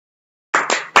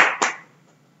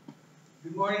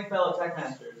Good morning, fellow tech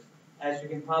masters. As you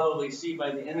can probably see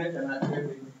by the image, I'm not sure if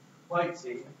you can quite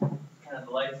see, kind of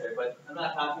the light there, but I'm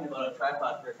not talking about a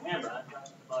tripod for a camera, I'm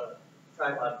talking about a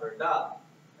tripod for a dog.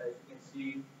 As you can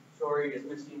see, Shori is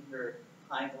missing her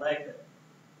hind leg there.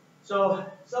 So,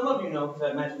 some of you know, because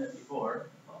I mentioned it before,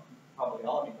 well, probably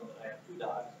all of you know that I have two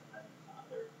dogs, and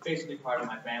they're basically part of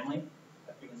my family.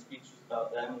 I've given speeches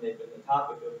about them, and they've been the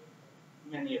topic of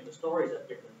many of the stories I've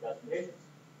given in presentations.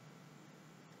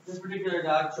 This particular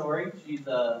dog, Shori, she's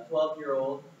a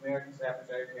 12-year-old American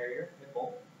Staffordshire Terrier, pit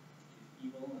bull. She's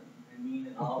evil and mean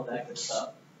and all of that good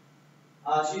stuff.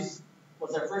 She's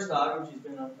was our first dog, and she's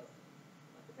been a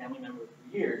family member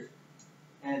for years.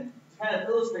 And to kind of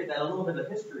illustrate that, a little bit of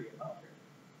history about her.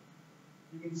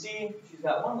 You can see she's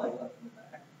got one leg left in the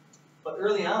back, but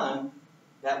early on,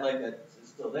 that leg that is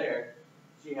still there,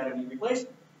 she had a knee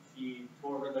replacement. She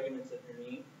tore her ligaments in her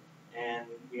knee, and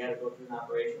we had to go through an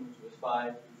operation when she was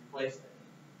 5 to replace that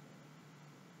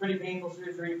knee. Pretty painful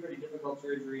surgery, pretty difficult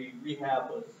surgery. Rehab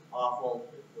was awful.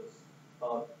 It was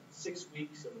about 6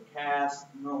 weeks of a cast,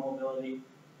 no mobility, and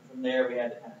from there we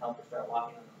had to kind of help her start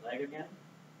walking on the leg again.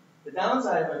 The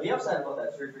downside, or the upside about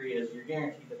that surgery is you're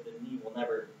guaranteed that the knee will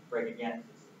never break again.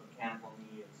 It's a mechanical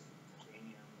knee, it's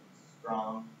titanium, it's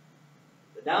strong.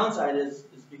 The downside is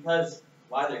because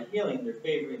while they're healing, they're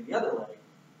favoring the other leg.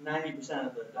 90%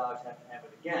 of the dogs have to have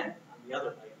it again on the other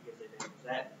leg because they damaged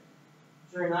that.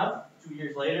 Sure enough, 2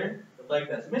 years later, the leg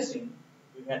that's missing,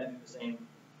 we've had to do the same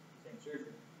surgery.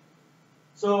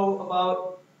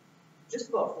 So just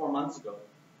about 4 months ago,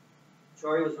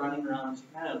 Shori was running around. She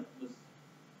kind of was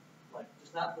like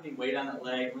just not putting weight on that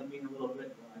leg, limping a little bit.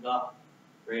 And I'm like, oh,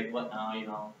 great, what now? You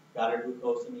know, got her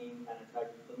glucosamine, kind of tried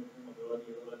to limit her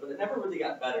mobility a little bit, but it never really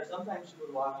got better. Sometimes she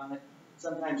would walk on it.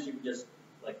 Sometimes she would just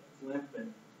like limp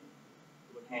and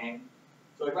would hang.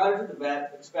 So I brought her to the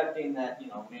vet, expecting that, you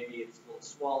know, maybe it's a little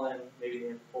swollen, maybe they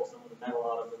have to pull some of the metal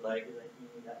out of the leg, because I knew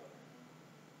that would happen.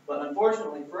 But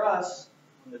unfortunately for us,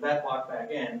 when the vet walked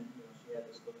back in, you know, she had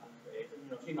this look on her face, and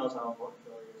you know, she knows how important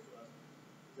failure is to us.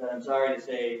 She said, "I'm sorry to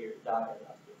say your dog has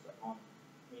osteosarcoma,"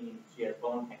 meaning she has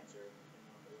bone cancer in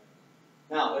one of the legs.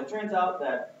 Now, it turns out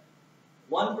that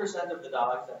 1% of the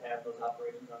dogs that have those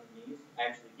operations on the knees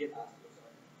actually get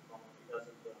osteosarcoma because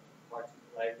of the parts of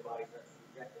the leg, the body starts to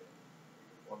reject it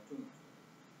and form tumors.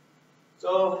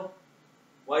 So,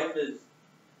 wife is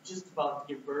just about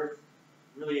to give birth,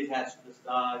 really attached to this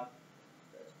dog,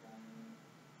 starts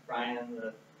crying in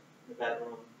the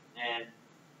bedroom, and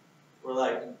we're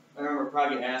like, I remember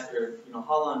Pragi asked her, you know,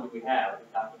 how long do we have? Are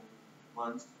we talking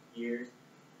months, years?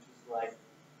 And she's like,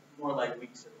 more like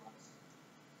weeks or months.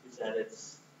 She said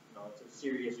it's a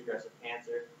serious aggressive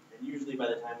cancer, and usually by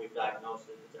the time we've diagnosed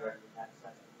it, it's already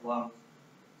metastasized to the lungs.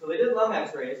 So they did lung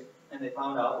x-rays, and they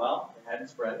found out, well, it hadn't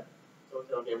spread. So we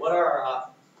said, okay, what are our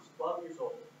options? She's 12 years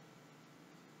old.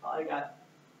 Probably got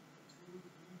 2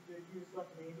 good years left,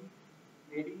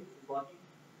 maybe, if she's lucky.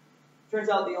 Turns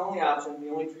out the only option, the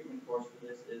only treatment course for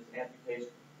this is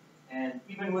amputation. And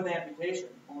even with amputation,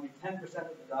 only 10% of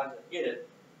the dogs that get it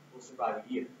will survive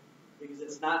a year. Because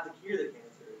it's not to cure the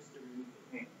cancer, it's to remove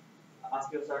the pain.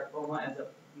 Osteosarcoma ends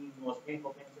up being the most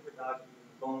painful cancer for dogs because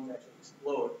the bones actually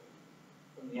explode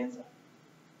from the inside.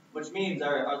 Which means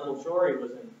our little Shori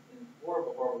was in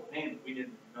horrible, horrible pain that we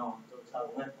didn't even know until we saw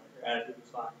the limp, like her attitude was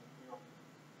fine. You know.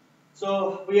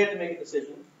 So we had to make a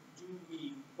decision. Do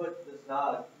we put this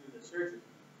dog through the surgery?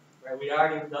 Right? We'd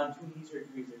already done 2 knee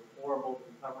surgeries, they were horrible,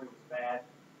 the recovery was bad.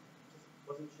 Just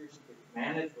wasn't sure she could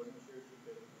manage, wasn't sure she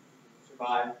could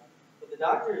survive. But the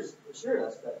doctors assured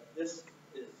us that this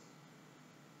is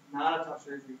not a tough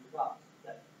surgery for dogs.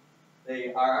 That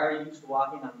they are already used to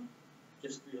walking on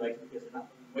just 3 legs because they're not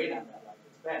putting weight on that leg.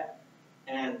 It's bad.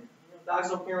 And you know, dogs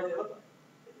don't care what they look like.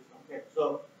 They just don't care.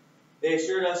 So they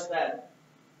assured us that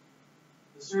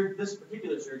this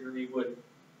particular surgery would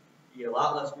be a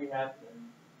lot less rehab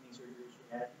than any surgery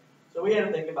she had. So we had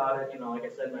to think about it. You know, like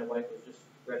I said, my wife was just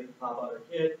ready to pop out her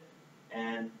kid,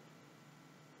 and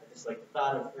I just like the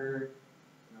thought of her,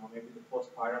 you know, maybe the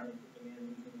postpartum and kicking in,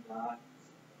 losing the dog.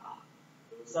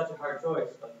 It was such a hard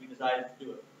choice, but we decided to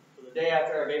do it. So the day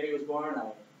after our baby was born,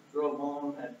 I drove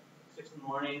home at 6 in the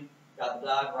morning, got the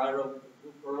dog, brought her over to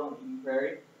Blue Pearl in Eden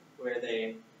Prairie, where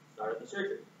they started the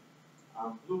surgery.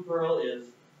 Blue Pearl is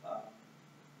it's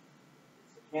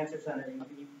a cancer center in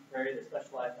Eden Prairie that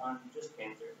specializes on just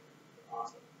cancer. It's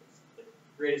awesome. It's the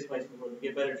greatest place in the world. You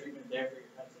get better treatment there for your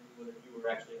pets than you would if you were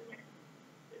actually a man.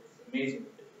 It's amazing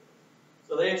what they do.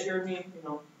 So they assured me, you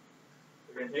know,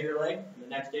 we're going to take her leg, and the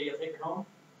next day you'll take her home,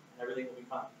 and everything will be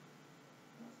fine.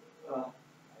 I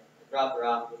dropped her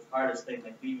off. It was the hardest thing,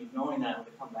 like leaving, knowing that I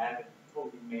would come back and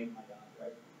totally made my dog,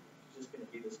 right? She's just going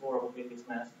this horrible, hideous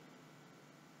mess.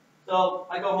 So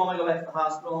I go home, I go back to the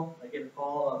hospital, I get a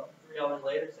call 3 hours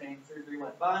later saying surgery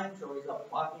went fine, Joey's up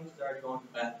and walking, she's already going to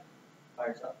bed by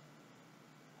herself.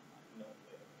 No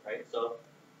way, right? So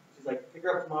she's like, pick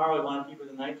her up tomorrow, we want to keep her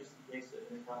the night just in case there's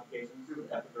any complications with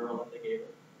the epidural that they gave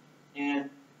her. And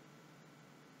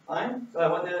fine. So I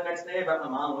went there the next day, I brought my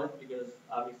mom with because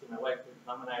obviously my wife couldn't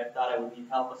come and I thought I would need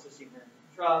help assisting her in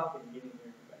the truck and getting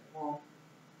her back home.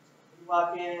 So we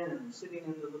walk in and I'm sitting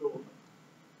in the little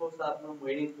post-op room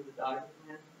waiting for the doctor to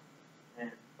come in.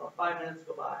 And about 5 minutes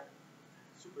go by.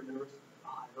 Super nervous. Oh,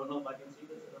 I don't know if I can see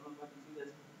this. I don't know if I can see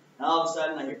this. And all of a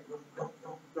sudden I hear boom, boom,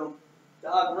 boom, boom.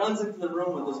 Dog runs into the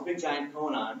room with this big giant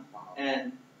cone on,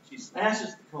 and she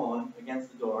smashes the cone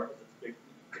against the door because it's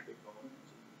a big cone.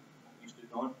 She's not used to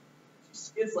it going. She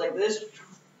skids like this,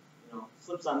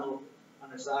 slips on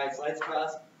her side, slides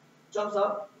across, jumps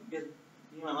up, gives me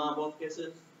and my mom both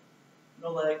kisses.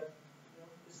 No leg,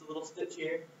 just a little stitch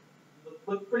here.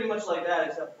 Looked pretty much like that,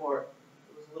 except for it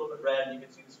was a little bit red, and you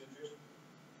could see the sutures.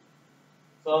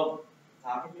 So,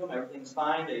 talking to them, everything's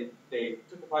fine. They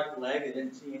took apart the leg. They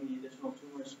didn't see any additional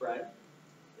tumor spread.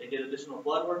 They did additional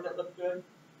blood work that looked good,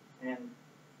 and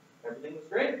everything was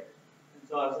great. And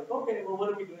so I was like, okay, well, what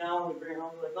do we do now when we bring her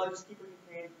home? They're like, oh, just keep her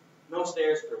contained. No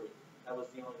stairs for a week. That was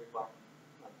the only requirement.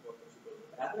 Like, well, she go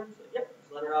to the bathroom? She's like, yep,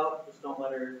 just let her out. Just don't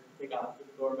let her take off to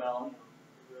the doorbell.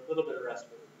 Give her a little bit of rest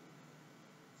for a week.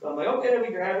 So I'm like, okay,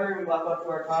 we grab her, we walk up to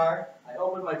our car. I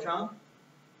open my trunk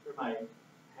for my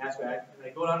hatchback, and I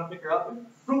go down and pick her up, and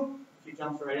boom, she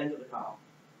jumps right into the car.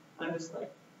 I'm just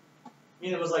like,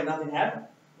 it was like nothing happened.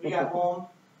 We got home,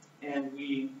 and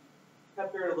we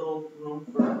kept her in a little room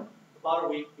for about a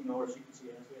week, where she could see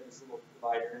us. We had this little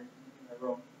divider in the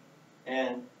room.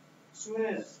 And as soon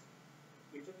as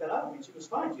we took that up, she was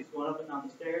fine. She was going up and down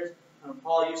the stairs.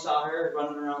 Paul, you saw her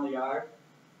running around the yard,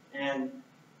 and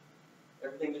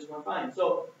everything just went fine.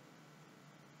 So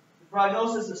the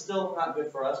prognosis is still not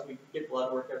good for us. We get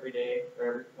blood work every day,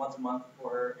 or once a month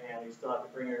for her, and we still have to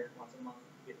bring her once a month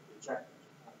to get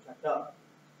checked up.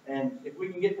 And if we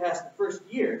can get past the first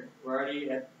year, we're already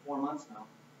at 4 months now.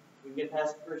 If we can get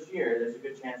past the first year, there's a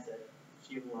good chance that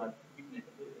she will have eaten it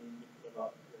completely and get to live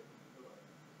out her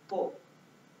full.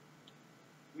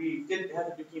 We did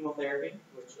have to do chemotherapy,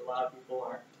 which a lot of people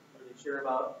aren't really sure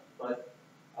about, but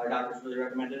our doctors really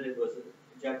recommended it. It was an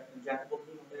injectable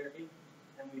chemotherapy,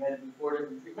 and we had to do 4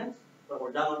 different treatments, but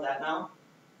we're done with that now.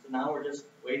 So now we're just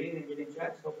waiting and getting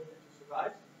checks, hoping that she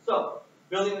survives. So,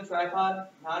 building the tripod,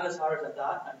 not as hard as I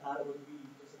thought. I thought it would be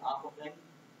just an awful thing.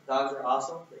 Dogs are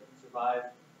awesome. They can survive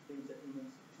things that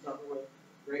humans suffer with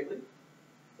greatly.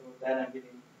 So with that, I'm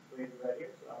getting ready to right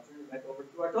here, so I'll turn it back over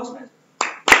to our Toastmaster.